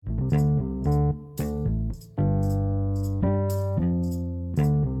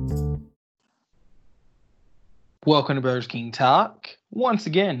Welcome to Brothers King Talk. Once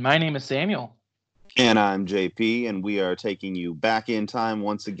again, my name is Samuel. And I'm JP, and we are taking you back in time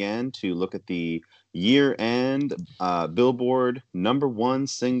once again to look at the year-end Billboard #1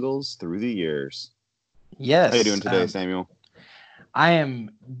 singles through the years. Yes. How are you doing today, Samuel? I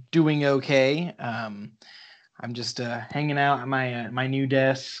am doing okay. I'm just hanging out at my new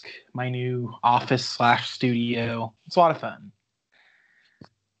desk, my new office/studio. It's a lot of fun.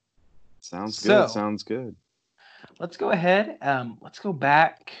 Sounds good. Let's go ahead. Let's go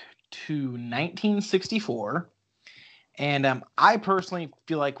back to 1964. And I personally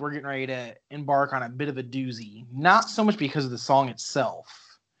feel like we're getting ready to embark on a bit of a doozy. Not so much because of the song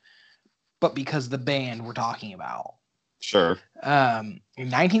itself, but because of the band we're talking about. Sure. In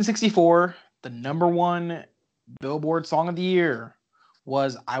 1964, the #1 Billboard Song of the Year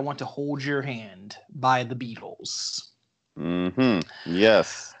was I Want to Hold Your Hand by the Beatles. Mm-hmm.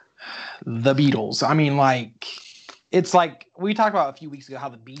 Yes. The Beatles. I mean, it's like we talked about a few weeks ago how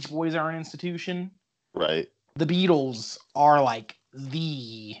the Beach Boys are an institution. Right. The Beatles are like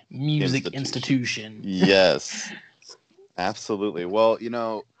the music institution. Yes. Absolutely. Well,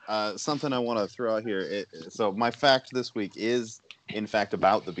 something I want to throw out here. So my fact this week is, in fact,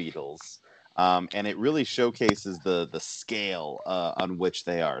 about the Beatles, and it really showcases the scale on which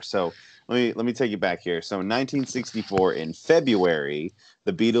they are. So let me take you back here. So in 1964, in February,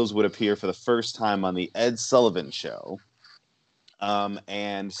 the Beatles would appear for the first time on the Ed Sullivan Show,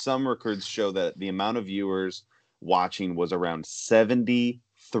 and some records show that the amount of viewers watching was around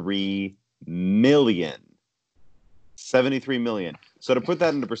 73 million. 73 million. So to put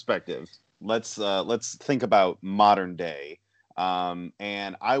that into perspective, let's think about modern day.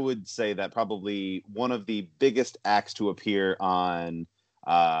 And I would say that probably one of the biggest acts to appear on,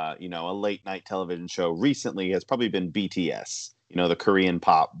 a late night television show recently has probably been BTS, the Korean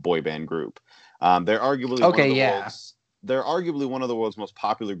pop boy band group. They're arguably one of the world's most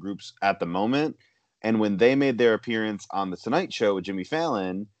popular groups at the moment. And when they made their appearance on The Tonight Show with Jimmy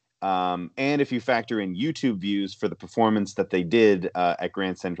Fallon, and if you factor in YouTube views for the performance that they did at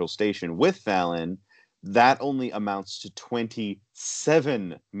Grand Central Station with Fallon, that only amounts to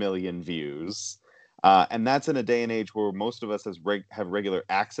 27 million views. And that's in a day and age where most of us have regular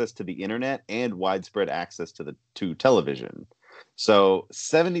access to the internet and widespread access to television. So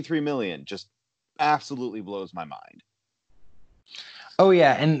 73 million just absolutely blows my mind. Oh,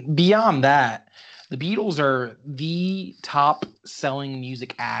 yeah. And beyond that, the Beatles are the top selling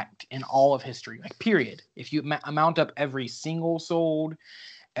music act in all of history, period. If you amount up every single sold,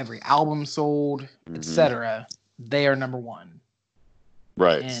 every album sold, etc., they are #1.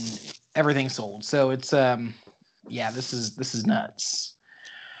 Right. And everything sold. So it's this is nuts.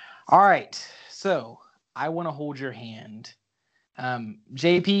 All right. So I Want to Hold Your Hand.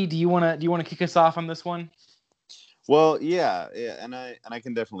 JP, do you want to kick us off on this one? Well, yeah, and I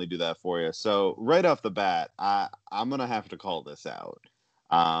can definitely do that for you. So right off the bat, I'm gonna have to call this out.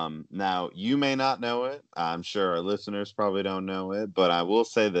 Now you may not know it. I'm sure our listeners probably don't know it, but I will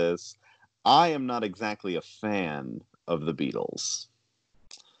say this: I am not exactly a fan of the Beatles.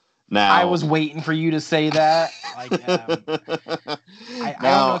 Now, I was waiting for you to say that. I don't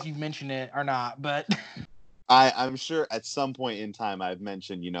know if you've mentioned it or not, but I'm sure at some point in time I've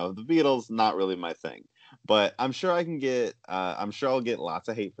mentioned, the Beatles, not really my thing. But I'm sure I'll get lots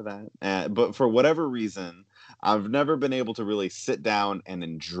of hate for that. But for whatever reason, I've never been able to really sit down and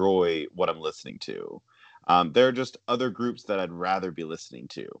enjoy what I'm listening to. There are just other groups that I'd rather be listening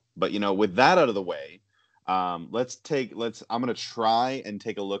to. But, with that out of the way, I'm going to try and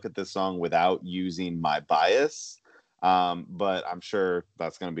take a look at this song without using my bias. But I'm sure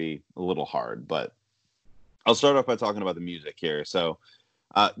that's going to be a little hard. But I'll start off by talking about the music here. So,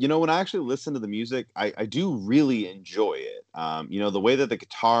 when I actually listen to the music, I do really enjoy it. The way that the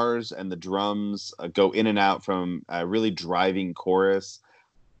guitars and the drums go in and out from a really driving chorus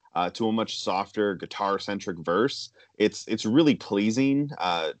to a much softer guitar-centric verse. It's really pleasing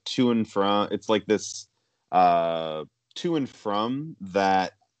to and from. It's like this to and from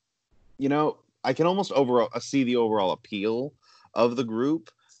that, I can almost see the overall appeal of the group.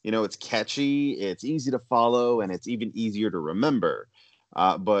 It's catchy, it's easy to follow, and it's even easier to remember.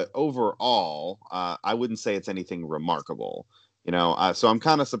 But overall, I wouldn't say it's anything remarkable, so I'm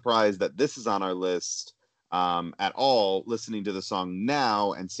kind of surprised that this is on our list at all, listening to the song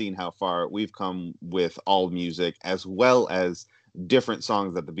now and seeing how far we've come with all music, as well as different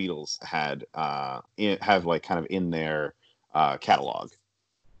songs that the Beatles had have kind of in their catalog.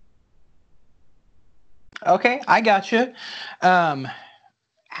 Okay, I gotcha.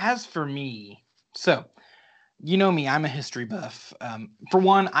 as for me, so you know me, I'm a history buff. For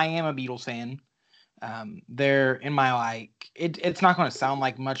one, I am a Beatles fan. They're in my it's not going to sound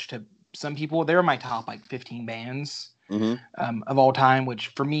like much to some people. They're in my top like 15 bands of all time, which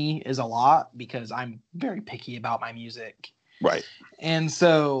for me is a lot because I'm very picky about my music. Right. And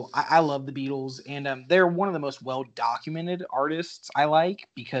so I love the Beatles, and they're one of the most well documented artists I like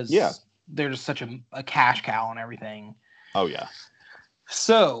because they're just such a cash cow and everything. Oh yeah.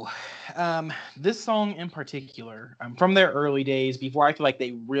 So, this song in particular, from their early days, before I feel like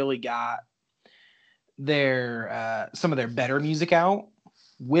they really got their some of their better music out.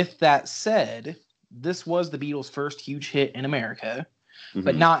 With that said, this was the Beatles' first huge hit in America,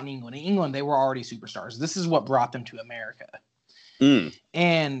 but not in England. In England, they were already superstars. This is what brought them to America.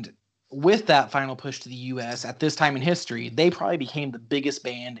 And with that final push to the U.S. at this time in history, they probably became the biggest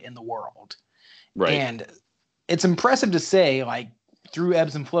band in the world. Right. And it's impressive to say, like, through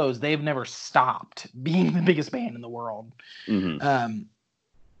ebbs and flows, they've never stopped being the biggest band in the world. And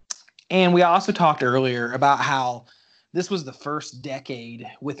we also talked earlier about how this was the first decade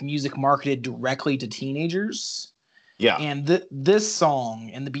with music marketed directly to teenagers. Yeah. And this song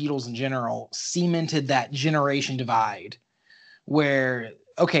and the Beatles in general cemented that generation divide where,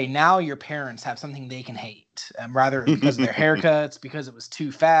 okay, now your parents have something they can hate, rather because of their haircuts, because it was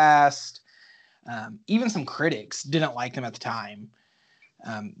too fast. Even some critics didn't like them at the time.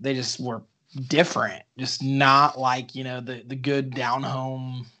 They just were different, just not like, the good down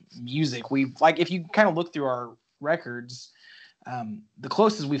home music. We like, if you kind of look through our records, the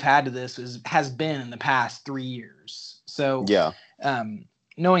closest we've had to this has been in the past 3 years. So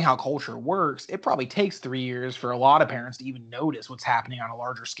knowing how culture works, it probably takes 3 years for a lot of parents to even notice what's happening on a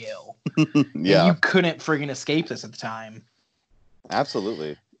larger scale. And you couldn't friggin' escape this at the time.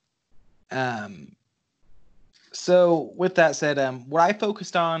 Absolutely. So with that said, what I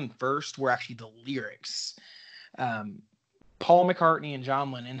focused on first were actually the lyrics. Paul McCartney and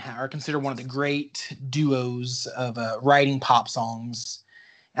John Lennon are considered one of the great duos of writing pop songs.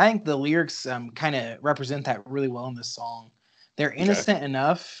 I think the lyrics kind of represent that really well in this song. They're innocent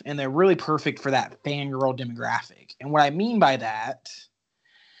enough, and they're really perfect for that fangirl demographic. And what I mean by that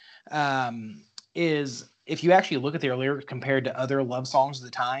is if you actually look at their lyrics compared to other love songs of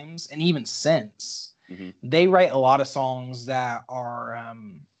the times, and even since, they write a lot of songs that are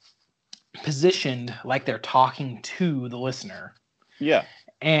positioned like they're talking to the listener. Yeah.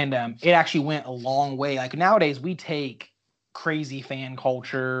 And it actually went a long way. Like nowadays, we take crazy fan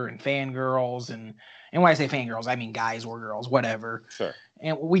culture and fangirls, and when I say fangirls, I mean guys or girls, whatever. Sure.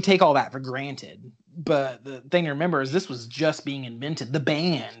 And we take all that for granted. But the thing to remember is this was just being invented. The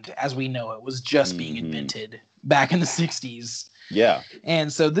band, as we know it, was just being invented back in the 60s. Yeah.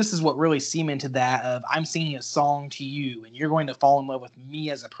 And so this is what really cemented that of I'm singing a song to you, and you're going to fall in love with me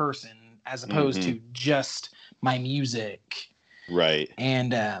as a person, as opposed to just my music. Right.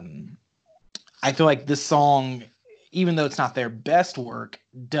 And I feel like this song, even though it's not their best work,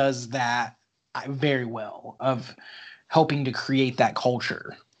 does that very well of helping to create that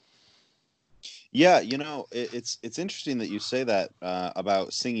culture. Yeah, it's interesting that you say that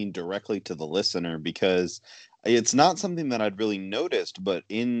about singing directly to the listener, because it's not something that I'd really noticed, but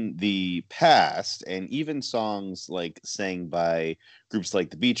in the past, and even songs like sang by groups like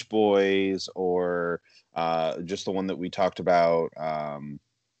the Beach Boys, or just the one that we talked about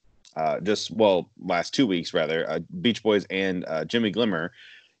last 2 weeks rather, Beach Boys and Jimmy Glimmer,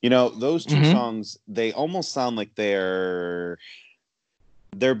 those two songs, they almost sound like they're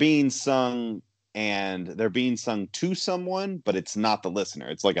being sung, and they're being sung to someone, but it's not the listener.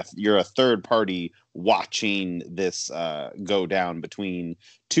 It's like you're a third party watching this go down between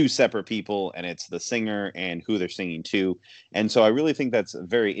two separate people, and it's the singer and who they're singing to. And so I really think that's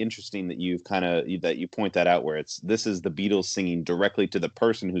very interesting that you point that out, where this is the Beatles singing directly to the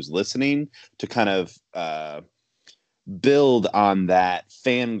person who's listening, to kind of build on that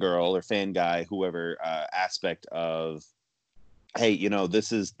fangirl or fan guy, whoever aspect of, hey,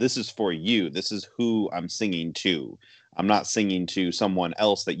 this is for you. This is who I'm singing to. I'm not singing to someone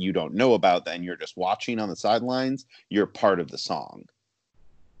else that you don't know about, and you're just watching on the sidelines. You're part of the song.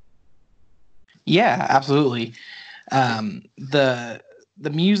 Yeah, absolutely. The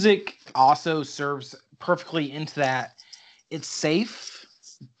music also serves perfectly into that. It's safe,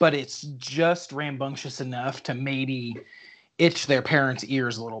 but it's just rambunctious enough to maybe itch their parents'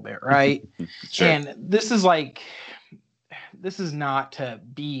 ears a little bit, right? Sure. And this is not to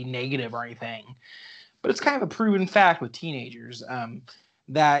be negative or anything, but it's kind of a proven fact with teenagers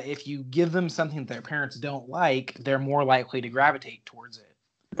that if you give them something that their parents don't like, they're more likely to gravitate towards it.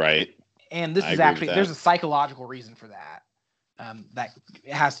 Right. And this is actually, there's a psychological reason for that. that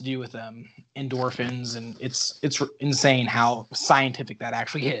it has to do with endorphins, and it's insane how scientific that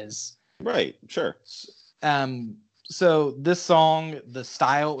actually is. Right. Sure. So this song, the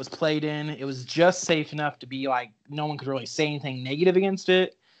style it was played in, it was just safe enough to be like no one could really say anything negative against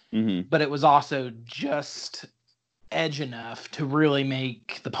it, but it was also just edge enough to really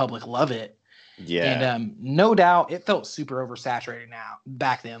make the public love it. Yeah. And no doubt it felt super oversaturated now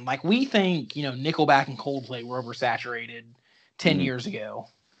back then. Like we think, Nickelback and Coldplay were oversaturated 10 years ago.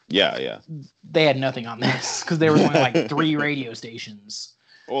 Yeah, yeah. They had nothing on this because there was only like 3 radio stations.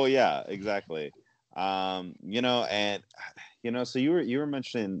 Oh yeah, exactly. And so you were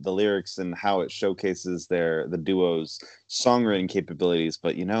mentioning the lyrics and how it showcases the duo's songwriting capabilities,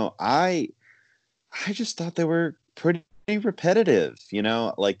 but I just thought they were pretty repetitive.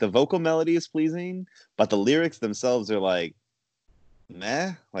 Like the vocal melody is pleasing, but the lyrics themselves are like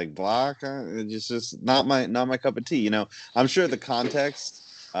meh, like blah. It's just not my cup of tea. I'm sure the context,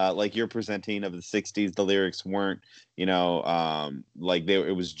 like you're presenting of the '60s, the lyrics weren't, like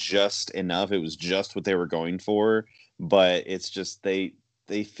it was just enough. It was just what they were going for. But it's just they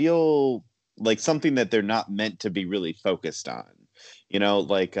feel like something that they're not meant to be really focused on.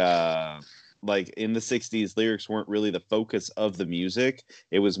 Like in the '60s, lyrics weren't really the focus of the music.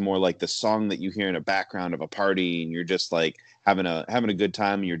 It was more like the song that you hear in a background of a party, and you're just like having a good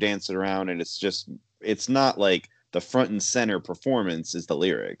time, and you're dancing around, and it's not like the front and center performance is the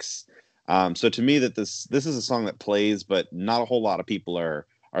lyrics. So to me, that this is a song that plays, but not a whole lot of people are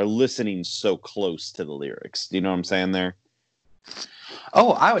listening so close to the lyrics. Do you know what I'm saying there?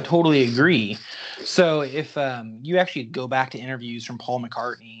 Oh, I would totally agree. So if you actually go back to interviews from Paul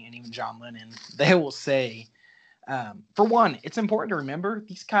McCartney and even John Lennon, they will say, for one, it's important to remember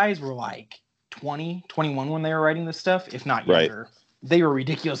these guys were like 20, 21 when they were writing this stuff, if not younger. Right. They were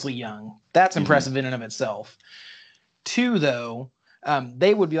ridiculously young. That's impressive in and of itself. 2, though,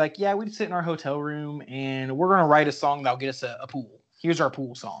 they would be like, yeah, we'd sit in our hotel room and we're going to write a song that'll get us a pool. Here's our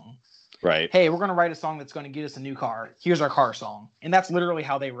pool song. Right. Hey, we're going to write a song that's going to get us a new car. Here's our car song. And that's literally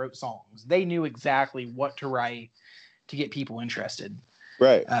how they wrote songs. They knew exactly what to write to get people interested.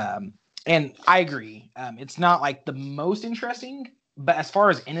 Right. And I agree. It's not like the most interesting, but as far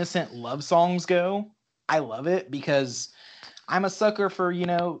as innocent love songs go, I love it because I'm a sucker for,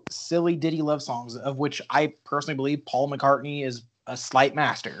 silly ditty love songs, of which I personally believe Paul McCartney is a slight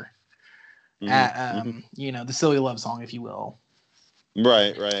master at, the silly love song, if you will.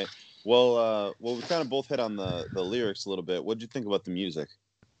 Right, right. Well, we kind of both hit on the lyrics a little bit. What did you think about the music?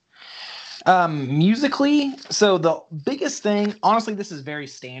 Musically, so the biggest thing, honestly, this is very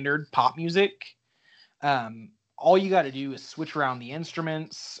standard pop music. All you got to do is switch around the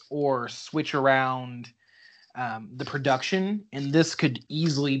instruments or switch around the production, and this could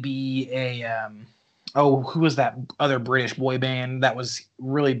easily be who was that other British boy band that was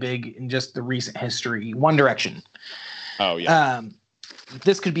really big in just the recent history? One Direction. Oh yeah.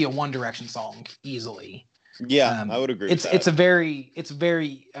 This could be a One Direction song easily. Yeah, I would agree. It's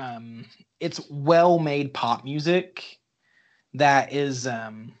well-made pop music that is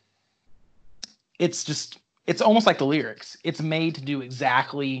it's almost like the lyrics. It's made to do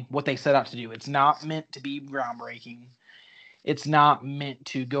exactly what they set out to do. It's not meant to be groundbreaking. It's not meant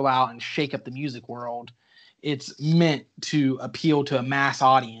to go out and shake up the music world. It's meant to appeal to a mass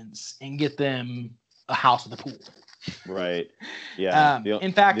audience and get them a house with a pool. Right. Yeah.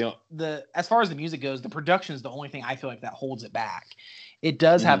 In fact, as far as the music goes, the production is the only thing I feel like that holds it back. It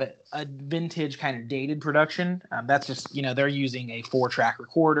does have a vintage kind of dated production. That's just, they're using a 4-track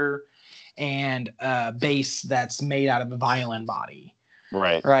recorder and a bass that's made out of a violin body.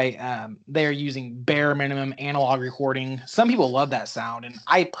 Right. Right. They're using bare minimum analog recording. Some people love that sound, and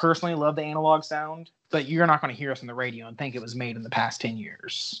I personally love the analog sound, but you're not going to hear us on the radio and think it was made in the past 10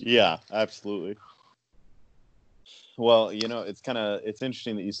 years. Yeah, absolutely. Well, it's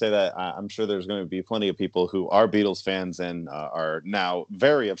interesting that you say that. I'm sure there's going to be plenty of people who are Beatles fans and are now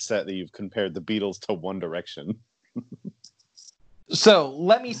very upset that you've compared the Beatles to One Direction. So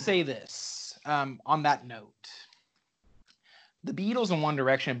let me say this on that note. The Beatles and One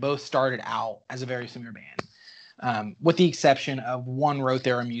Direction both started out as a very similar band, with the exception of one wrote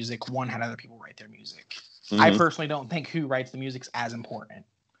their own music, one had other people write their music. I personally don't think who writes the music is as important.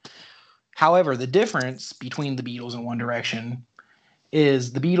 However, the difference between the Beatles and One Direction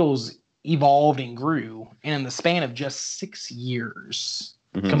is the Beatles evolved and grew, and in the span of just 6 years,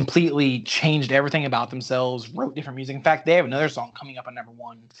 completely changed everything about themselves, wrote different music. In fact, they have another song coming up on number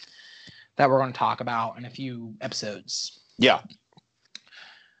 1 that we're going to talk about in a few episodes. Yeah.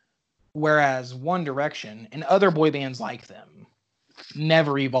 Whereas One Direction and other boy bands like them,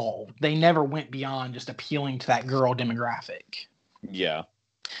 never evolved. They never went beyond just appealing to that girl demographic. Yeah.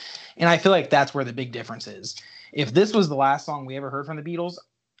 And I feel like that's where the big difference is. If this was the last song we ever heard from the Beatles,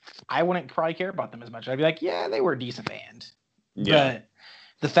 I wouldn't probably care about them as much. I'd be like, yeah, they were a decent band. Yeah. But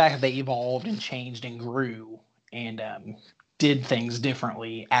the fact that they evolved and changed and grew and did things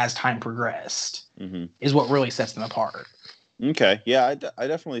differently as time progressed is what really sets them apart. Okay. Yeah, I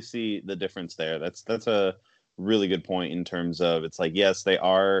definitely see the difference there. That's a really good point in terms of, it's like, yes, they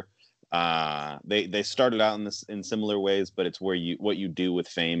are they started out in similar ways, but it's what you do with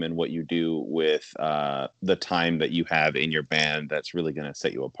fame and what you do with the time that you have in your band that's really going to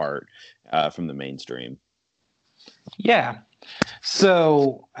set you apart from the mainstream. Yeah.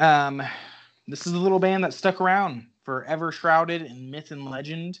 So this is a little band that stuck around, forever shrouded in myth and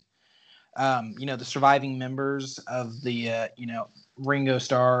legend. The surviving members of the Ringo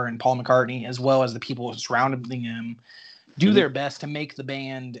Starr and Paul McCartney, as well as the people surrounding them, do their best to make the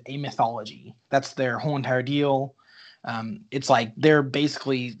band a mythology. That's their whole entire deal. It's like they're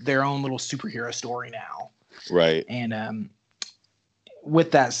basically their own little superhero story now. Right. And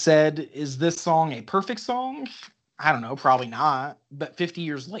with that said, is this song a perfect song? I don't know, probably not. But 50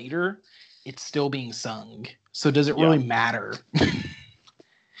 years later, it's still being sung. So does it really matter?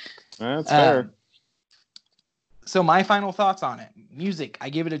 That's fair. So my final thoughts on it. Music, I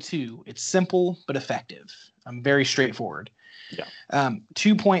give it a 2. It's simple but effective. Very straightforward. Yeah.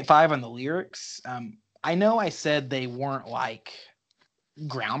 2.5 on the lyrics. I know I said they weren't like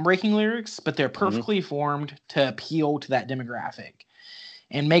groundbreaking lyrics, but they're perfectly formed to appeal to that demographic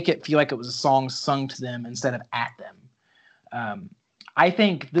and make it feel like it was a song sung to them instead of at them. I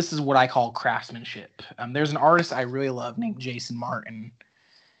think this is what I call craftsmanship. There's an artist I really love named Jason Martin.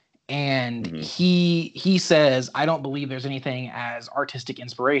 And he says, I don't believe there's anything as artistic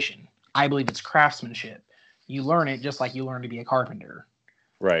inspiration. I believe it's craftsmanship. You learn it just like you learn to be a carpenter.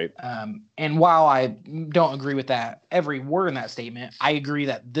 Right. And while I don't agree with that, every word in that statement, I agree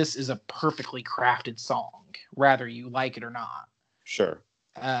that this is a perfectly crafted song, whether you like it or not. Sure.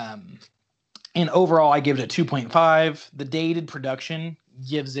 And overall, I give it a 2.5. The dated production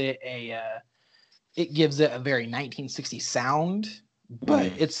gives it a very 1960s sound.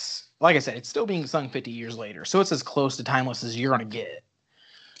 But it's, like I said, it's still being sung 50 years later. So it's as close to timeless as you're going to get.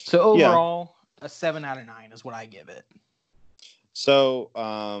 So overall, a 7 out of 9 is what I give it. So,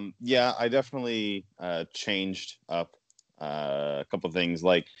 I definitely changed up a couple of things.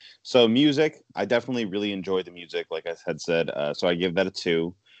 Like, so music, I definitely really enjoyed the music, like I had said. So I give that a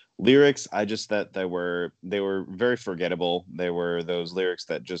 2. Lyrics, I just thought they were very forgettable. They were those lyrics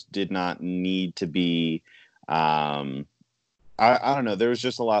that just did not need to be... I don't know. There was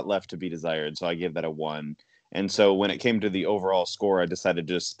just a lot left to be desired, so I give that a 1. And so when it came to the overall score, I decided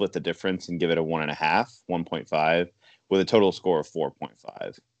to just split the difference and give it a 1.5, 1.5, with a total score of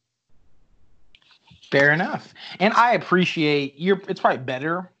 4.5. Fair enough. And I appreciate it's probably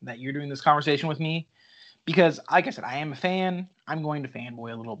better that you're doing this conversation with me because, like I said, I am a fan. I'm going to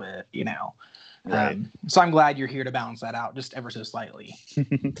fanboy a little bit, Right. So I'm glad you're here to balance that out just ever so slightly.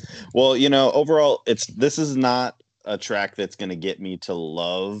 Well, overall, this is not a track that's going to get me to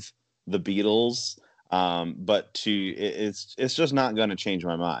love the Beatles, but it's just not going to change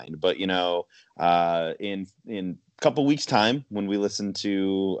my mind. But in a couple weeks time, when we listen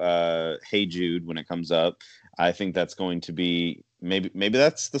to Hey Jude when it comes up, I think that's going to be maybe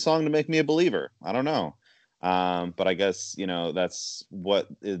that's the song to make me a believer. I don't know. But I guess that's what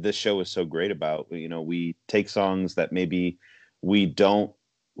this show is so great about. We take songs that maybe we don't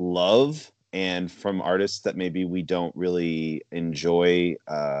love, and from artists that maybe we don't really enjoy,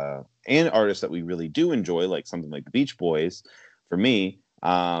 and artists that we really do enjoy, like something like the Beach Boys, for me,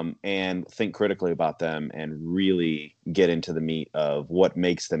 and think critically about them and really get into the meat of what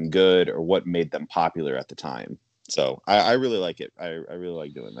makes them good or what made them popular at the time. So I really like it. I really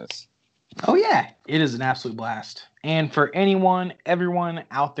like doing this. Oh, yeah. It is an absolute blast. And for everyone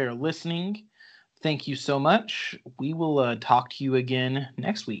out there listening, thank you so much. We will talk to you again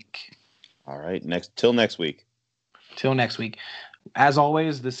next week. All right. Till next week. Till next week. As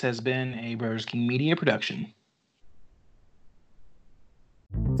always, this has been a Brothers King Media production.